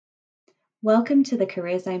Welcome to the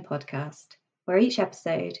Career Zone podcast, where each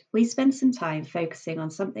episode we spend some time focusing on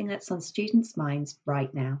something that's on students' minds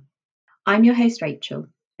right now. I'm your host, Rachel,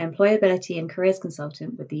 Employability and Careers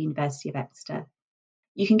Consultant with the University of Exeter.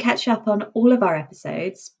 You can catch up on all of our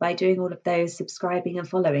episodes by doing all of those subscribing and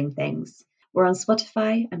following things. We're on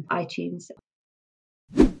Spotify and iTunes.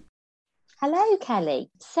 Hello, Kelly.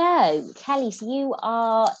 So, Kelly, you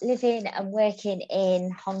are living and working in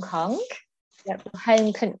Hong Kong, your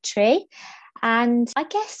home country. And I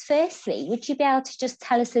guess, firstly, would you be able to just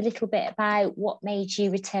tell us a little bit about what made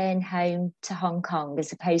you return home to Hong Kong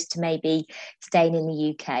as opposed to maybe staying in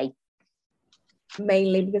the UK?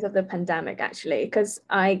 Mainly because of the pandemic, actually, because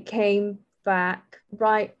I came back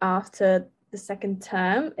right after the second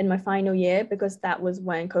term in my final year, because that was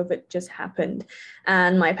when COVID just happened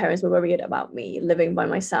and my parents were worried about me living by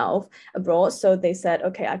myself abroad. So they said,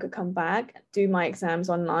 okay, I could come back, do my exams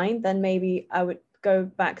online, then maybe I would go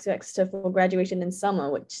back to Exeter for graduation in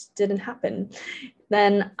summer, which didn't happen.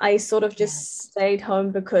 Then I sort of just stayed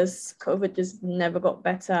home because COVID just never got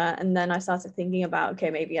better. And then I started thinking about, okay,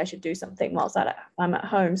 maybe I should do something whilst I'm at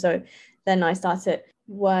home. So then I started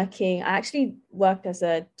working. I actually worked as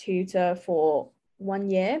a tutor for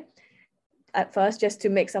 1 year at first, just to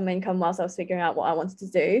make some income whilst I was figuring out what I wanted to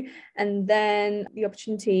do. And then the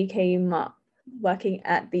opportunity came up working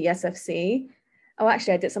at the SFC. Oh,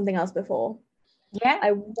 actually, I did something else before. Yeah.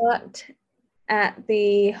 I worked at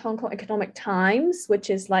the Hong Kong Economic Times, which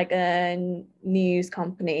is like a news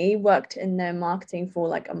company, worked in their marketing for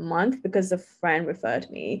like a month because a friend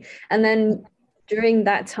referred me. And then during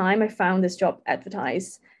that time, I found this job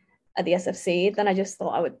advertised at the SFC. Then I just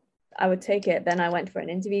thought I would take it. Then I went for an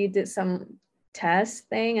interview, did some test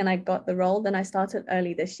thing, and I got the role. Then I started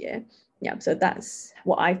early this year. Yeah, so that's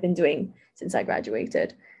what I've been doing since I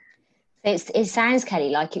graduated. It sounds, Kelly,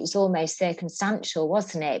 like it was almost circumstantial,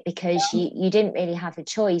 wasn't it? Because you didn't really have a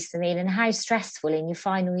choice. I mean, and how stressful in your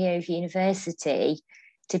final year of university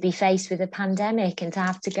to be faced with a pandemic and to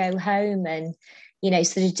have to go home and,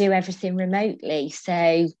 sort of do everything remotely.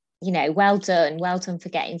 So, well done for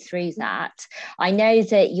getting through that. I know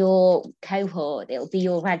that your cohort, it'll be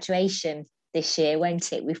your graduation this year,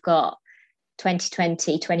 won't it? We've got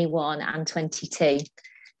 2020, 21 and 22.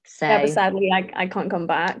 So yeah, but sadly, I can't come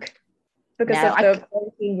back. Because of the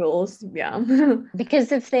quarantine rules, yeah.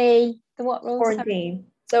 Because of the what rules? Quarantine.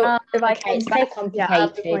 So if I it's very complicated. I'll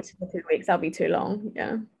be for 2 weeks. That'll be too long.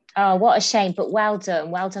 Yeah. Oh, what a shame! But well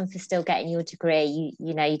done for still getting your degree.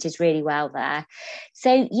 You did really well there.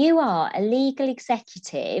 So you are a legal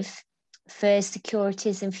executive for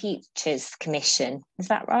Securities and Futures Commission. Is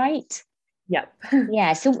that right? Yep.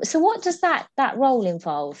 Yeah. So what does that role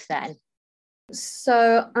involve then?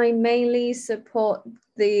 So I mainly support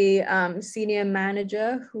the senior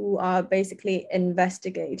manager, who are basically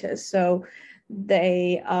investigators. So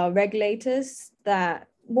they are regulators that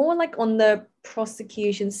more like on the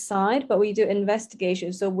prosecution side, but we do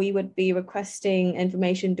investigation. So we would be requesting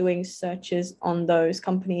information, doing searches on those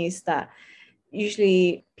companies that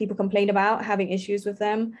usually people complain about having issues with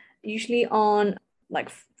them, usually on like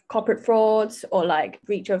corporate frauds or like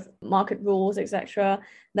breach of market rules, etc.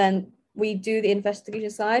 Then we do the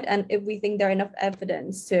investigation side, and if we think there are enough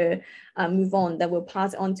evidence to move on, then we'll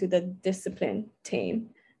pass it on to the discipline team.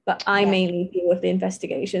 But I mainly deal with the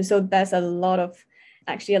investigation. So there's a lot of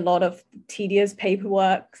tedious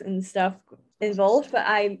paperwork and stuff involved. But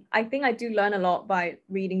I think I do learn a lot by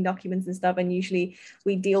reading documents and stuff. And usually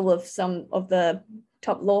we deal with some of the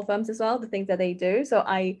top law firms as well, the things that they do. So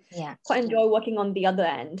I quite enjoy working on the other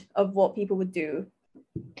end of what people would do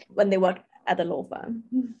when they work at a law firm.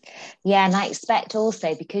 Yeah, and I expect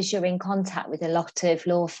also, because you're in contact with a lot of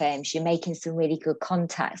law firms, you're making some really good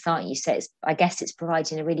contacts, aren't you? So I guess it's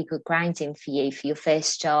providing a really good grounding for you for your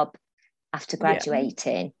first job after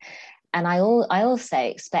graduating. Yeah. And I also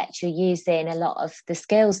expect you're using a lot of the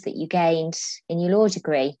skills that you gained in your law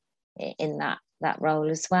degree in that role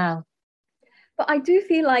as well. But I do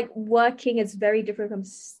feel like working is very different from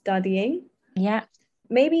studying. Yeah.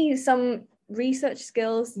 Maybe some research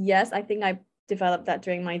skills, yes, I think I developed that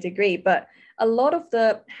during my degree, but a lot of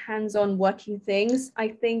the hands-on working things, I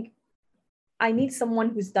think I need someone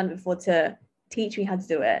who's done it before to teach me how to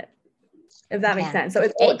do it, if that makes sense. So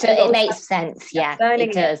it makes sense. Yeah,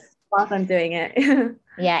 it does. Whilst I'm doing it.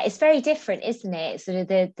 Yeah, it's very different, isn't it? Sort of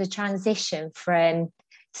the transition from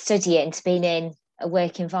studying to being in a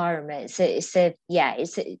work environment. So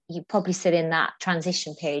you probably sit in that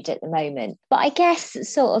transition period at the moment. But I guess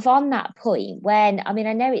sort of on that point, I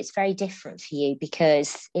know it's very different for you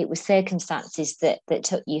because it was circumstances that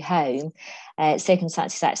took you home,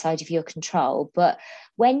 circumstances outside of your control. But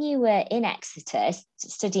when you were in Exeter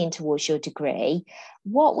studying towards your degree,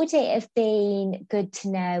 what would it have been good to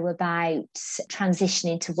know about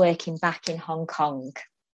transitioning to working back in Hong Kong?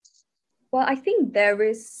 Well, I think there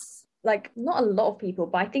is like not a lot of people,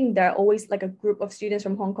 but I think there are always like a group of students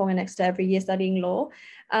from Hong Kong and Exeter every year studying law.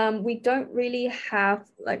 We don't really have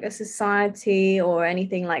like a society or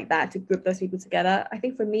anything like that to group those people together. I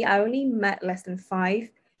think for me, I only met less than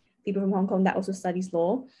 5 people from Hong Kong that also studies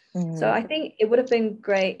law. So I think it would have been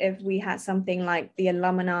great if we had something like the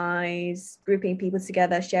alumni grouping people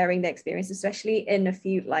together, sharing their experience, especially in a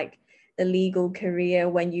field like the legal career,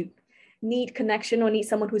 when you need connection or need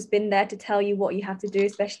someone who's been there to tell you what you have to do,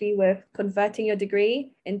 especially with converting your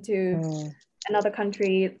degree into another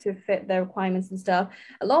country to fit their requirements and stuff.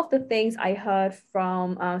 A lot of the things I heard from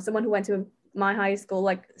someone who went to my high school,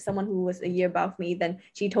 like someone who was a year above me, then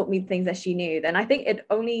she told me things that she knew. Then I think it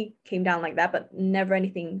only came down like that, but never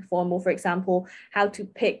anything formal. For example, how to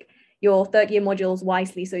pick your third year modules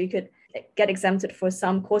wisely so you could get exempted for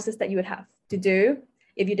some courses that you would have to do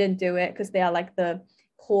if you didn't do it, because they are like the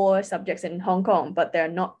core subjects in Hong Kong, but they're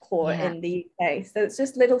not core in the UK. So it's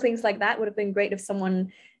just little things like that would have been great if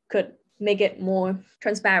someone could make it more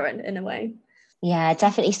transparent in a way. Yeah,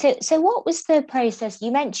 definitely. So what was the process?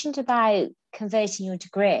 You mentioned about converting your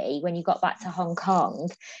degree when you got back to Hong Kong.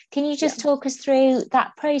 Can you just talk us through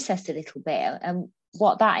that process a little bit and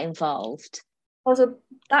what that involved? Also,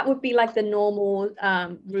 that would be like the normal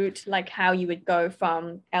route, like how you would go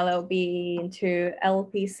from LLB into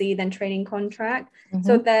LPC, then training contract.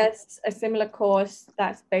 So there's a similar course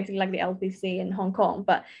that's basically like the LPC in Hong Kong.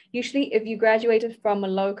 But usually if you graduated from a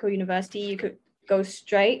local university, you could go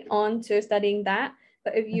straight on to studying that.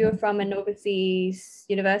 But if you're from an overseas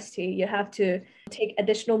university, you have to take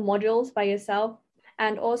additional modules by yourself.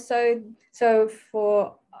 And also, so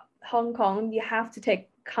for Hong Kong, you have to take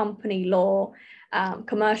company law,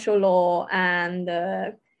 commercial law, and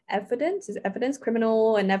evidence,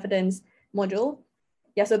 criminal and evidence module.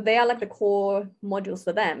 Yeah, so they are like the core modules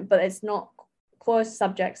for them, but it's not core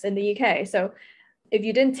subjects in the UK. So if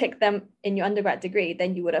you didn't take them in your undergrad degree,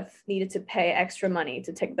 then you would have needed to pay extra money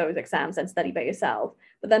to take those exams and study by yourself.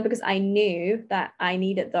 But then because I knew that I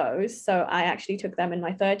needed those, so I actually took them in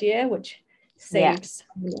my third year, which saves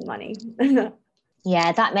money.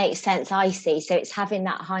 Yeah, that makes sense. I see. So it's having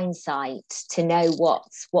that hindsight to know what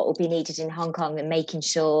will be needed in Hong Kong and making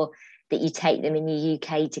sure that you take them in your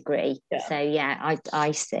UK degree. Yeah. So yeah,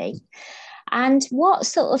 I see. And what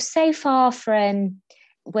sort of, so far from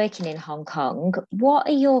working in Hong Kong, what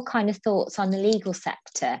are your kind of thoughts on the legal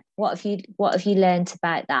sector? What have you learned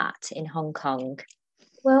about that in Hong Kong?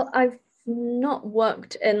 Well, I've not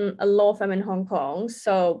worked in a law firm in Hong Kong,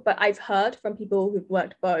 but I've heard from people who've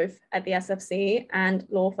worked both at the SFC and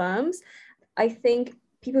law firms. I think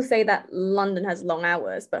people say that London has long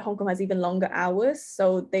hours, but Hong Kong has even longer hours,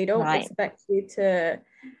 so they don't expect you to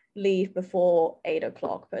leave before 8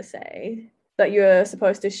 o'clock per se, but you're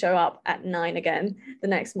supposed to show up at 9 again the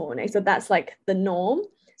next morning. So that's like the norm.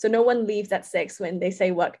 So no one leaves at 6 when they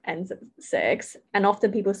say work ends at 6, and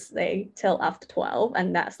often people stay till after 12,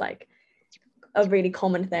 and that's like a really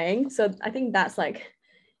common thing. So I think that's like,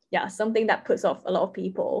 something that puts off a lot of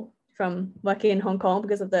people from working in Hong Kong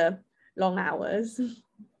because of the long hours.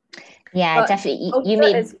 Yeah, but definitely. You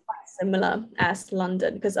mean it's quite similar as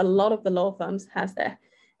London, because a lot of the law firms has their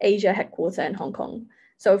Asia headquarter in Hong Kong.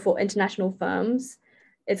 So for international firms,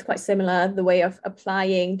 it's quite similar, the way of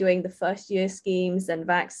applying, doing the first year schemes and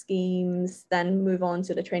VAC schemes, then move on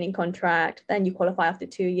to the training contract, then you qualify after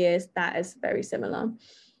 2 years. That is very similar.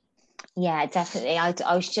 Yeah, definitely.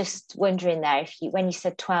 I was just wondering there, when you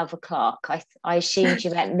said 12 o'clock, I assumed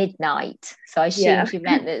you meant midnight. So I assumed you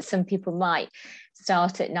meant that some people might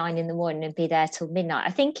start at 9 in the morning and be there till midnight.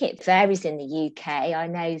 I think it varies in the UK. I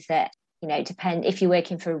know that, depend if you're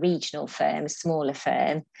working for a regional firm, a smaller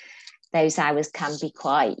firm, those hours can be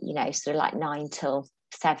quite, sort of like 9 till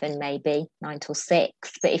 7, maybe 9 till 6.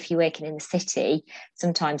 But if you're working in the city,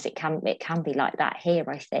 sometimes it can be like that here,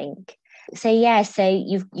 I think. So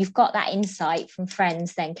you've got that insight from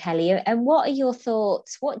friends then, Kelly. And what are your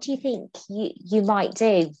thoughts? What do you think you might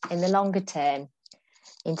do in the longer term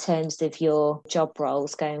in terms of your job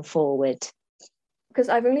roles going forward? Because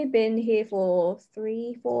I've only been here for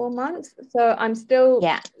 3-4 months, so I'm still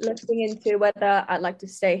looking into whether I'd like to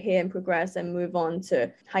stay here and progress and move on to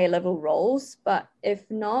higher level roles. But if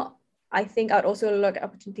not, I think I'd also look at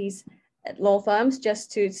opportunities at law firms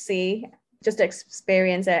just to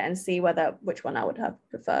experience it and see which one I would have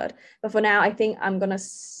preferred. But for now, I think I'm gonna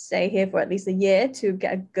stay here for at least a year to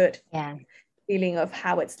get a good feeling of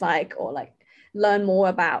how it's like, or like learn more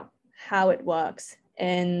about how it works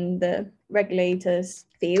in the regulators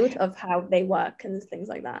field of how they work and things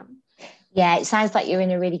like that. Yeah, it sounds like you're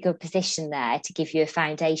in a really good position there to give you a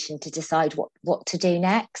foundation to decide what to do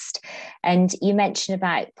next. And you mentioned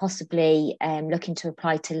about possibly looking to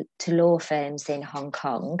apply to law firms in Hong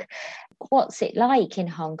Kong. What's it like in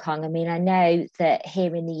Hong Kong? I mean, I know that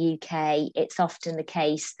here in the UK, it's often the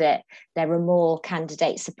case that there are more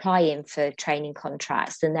candidates applying for training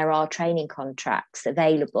contracts than there are training contracts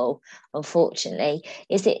available, unfortunately.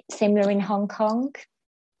 Is it similar in Hong Kong?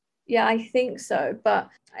 Yeah, I think so. But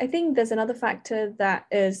I think there's another factor that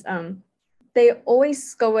is they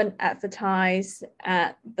always go and advertise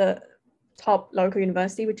at the top local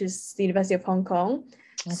university, which is the University of Hong Kong.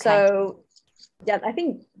 Okay. So yeah, I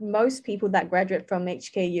think most people that graduate from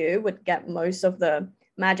HKU would get most of the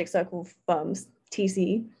Magic Circle firms,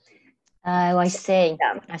 TC. Oh, I see.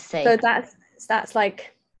 Yeah. I see. So that's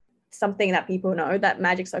like something that people know, that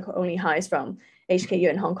Magic Circle only hires from HKU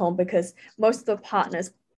in Hong Kong, because most of the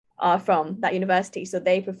partners are from that university. So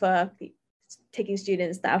they prefer taking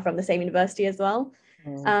students that are from the same university as well.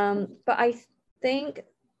 But I think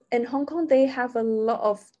in Hong Kong, they have a lot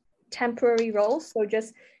of temporary roles. So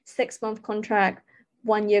just 6-month contract,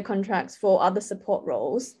 1-year contracts for other support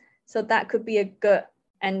roles. So that could be a good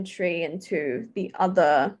entry into the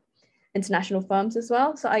other international firms as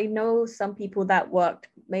well. So I know some people that worked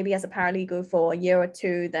maybe as a paralegal for a year or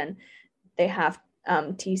two, then they have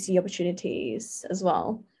TC opportunities as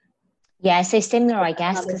well. Yeah, so similar, I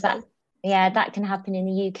guess, because that can happen in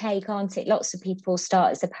the UK, can't it? Lots of people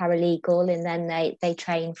start as a paralegal and then they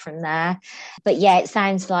train from there. But yeah, it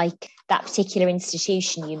sounds like that particular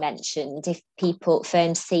institution you mentioned, if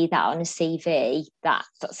firms see that on a CV,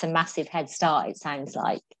 that's a massive head start, it sounds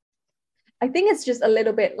like. I think it's just a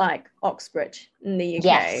little bit like Oxbridge in the UK.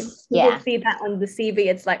 Yes, People see that on the CV.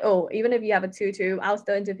 It's like, oh, even if you have a 2-2, I'll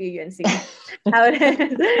still interview you and see how it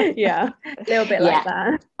is. Yeah, a little bit like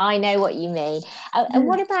that. I know what you mean. And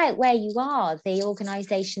what about where you are, the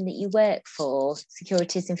organisation that you work for,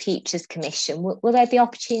 Securities and Futures Commission? Will there be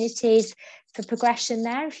opportunities for progression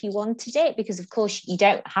there if you wanted it? Because, of course, you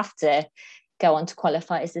don't have to go on to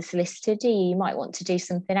qualify as a solicitor, do you? You might want to do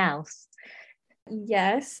something else.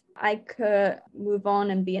 Yes, I could move on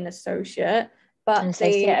and be an associate, but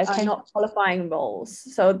they are not qualifying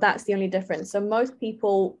roles. So that's the only difference. So most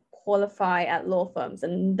people qualify at law firms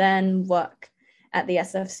and then work at the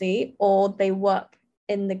SFC, or they work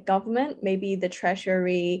in the government, maybe the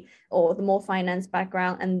treasury or the more finance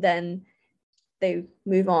background, and then they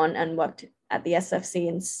move on and work at the SFC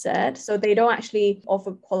instead. So they don't actually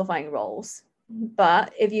offer qualifying roles.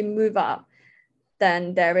 But if you move up,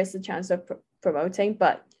 then there is a chance of promoting.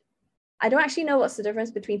 But I don't actually know what's the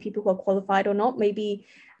difference between people who are qualified or not. Maybe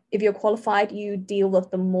if you're qualified, you deal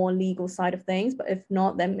with the more legal side of things, but if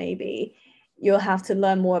not, then maybe you'll have to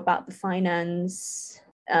learn more about the finance,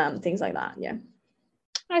 things like that. Yeah.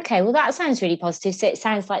 Okay, well, that sounds really positive. So it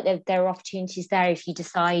sounds like there are opportunities there if you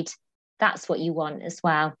decide that's what you want as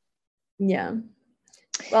well. Yeah.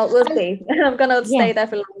 Well, we'll see. I'm going to stay there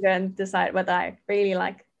for longer and decide whether I really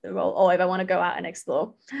like the role or if I want to go out and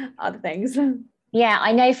explore other things. Yeah,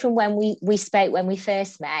 I know from when we spoke when we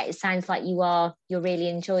first met, it sounds like you're really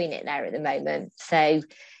enjoying it there at the moment. So,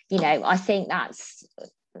 I think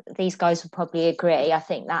these guys will probably agree. I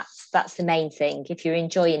think that's the main thing. If you're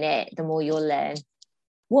enjoying it, the more you'll learn.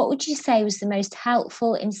 What would you say was the most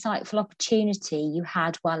helpful, insightful opportunity you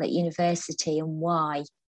had while at university, and why?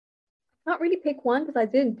 Not really pick one, because I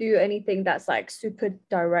didn't do anything that's like super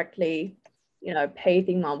directly,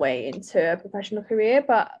 paving my way into a professional career.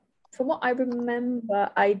 But from what I remember,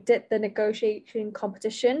 I did the negotiation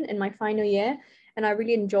competition in my final year, and I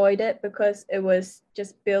really enjoyed it because it was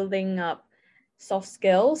just building up soft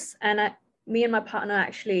skills. And me and my partner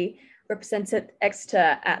actually represented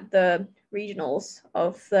Exeter at the regionals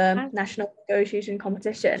of the national negotiation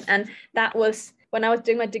competition. And that was, when I was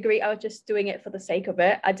doing my degree, I was just doing it for the sake of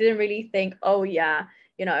it. I didn't really think, oh yeah,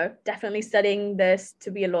 definitely studying this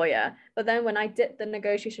to be a lawyer. But then when I did the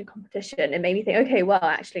negotiation competition, it made me think, okay, well,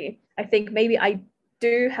 actually, I think maybe I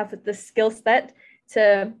do have the skill set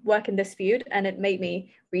to work in this field. And it made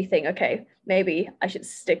me rethink, okay, maybe I should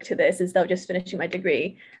stick to this instead of just finishing my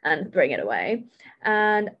degree and throwing it away.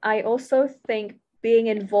 And I also think being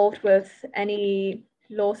involved with any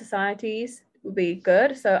law societies would be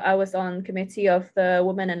good. So I was on committee of the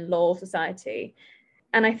Women in Law Society.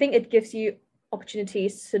 And I think it gives you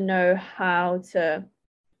opportunities to know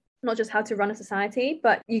not just how to run a society,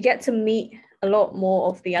 but you get to meet a lot more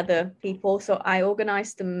of the other people. So I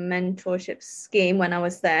organized the mentorship scheme when I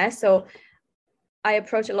was there. So I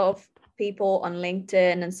approached a lot of people on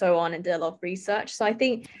LinkedIn and so on and did a lot of research. So I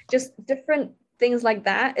think just different things like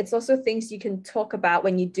that. It's also things you can talk about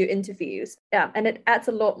when you do interviews. Yeah, and it adds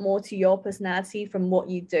a lot more to your personality from what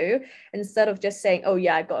you do, instead of just saying, oh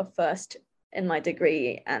yeah, I got a first in my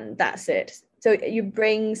degree and that's it. So you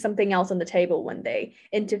bring something else on the table when they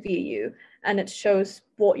interview you, and it shows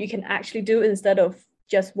what you can actually do instead of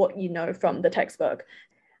just what you know from the textbook.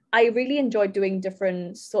 I really enjoyed doing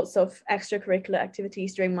different sorts of extracurricular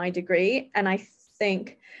activities during my degree, and I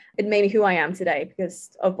think it made me who I am today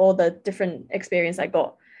because of all the different experience I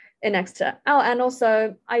got in Exeter. Oh, and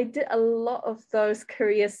also I did a lot of those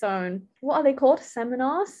career zone, what are they called?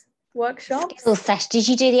 Seminars? Workshops? Skill session. Did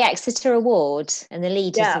you do the Exeter Award and the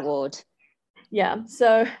Leaders Award? Yeah,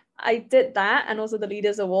 so I did that, and also the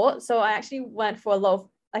Leaders Award. So I actually went for a lot of,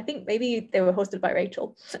 I think maybe they were hosted by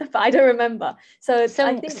Rachel, but I don't remember. So I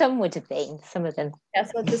think some would have been, some of them. Yeah,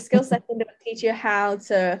 so the skill session that will teach you how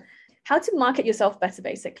to market yourself better,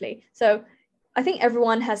 basically. So I think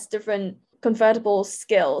everyone has different convertible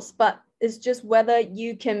skills, but it's just whether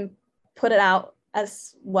you can put it out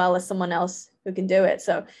as well as someone else who can do it.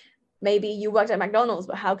 So maybe you worked at McDonald's,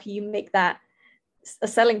 but how can you make that a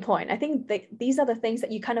selling point? I think these are the things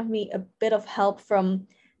that you kind of need a bit of help from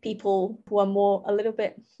people who are a little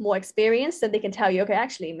bit more experienced, and they can tell you, okay,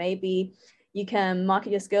 actually, maybe you can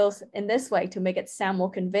market your skills in this way to make it sound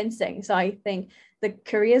more convincing. So I think the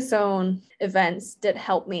Career Zone events did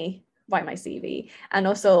help me write my CV, and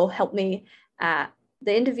also help me at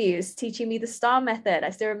the interviews, teaching me the STAR method.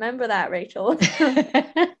 I still remember that, Rachel.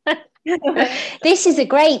 This is a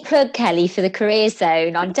great plug, Kelly, for the Career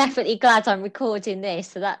Zone. I'm definitely glad I'm recording this,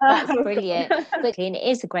 so that's brilliant. And it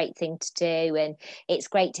is a great thing to do, and it's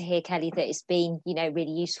great to hear, Kelly, that it's been,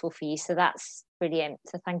 really useful for you. So that's brilliant.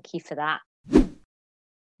 So thank you for that.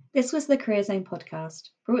 This was the Career Zone podcast,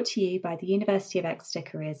 brought to you by the University of Exeter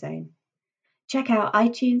Career Zone. Check out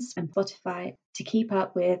iTunes and Spotify to keep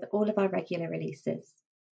up with all of our regular releases.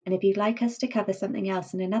 And if you'd like us to cover something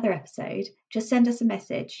else in another episode, just send us a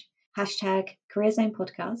message.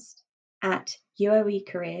 #CareerZonePodcast at UOE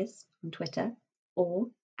Careers on Twitter, or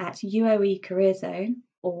at UOE Career Zone,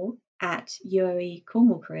 or at UOE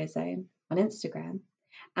Cornwall Career Zone on Instagram,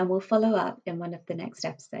 and we'll follow up in one of the next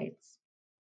episodes.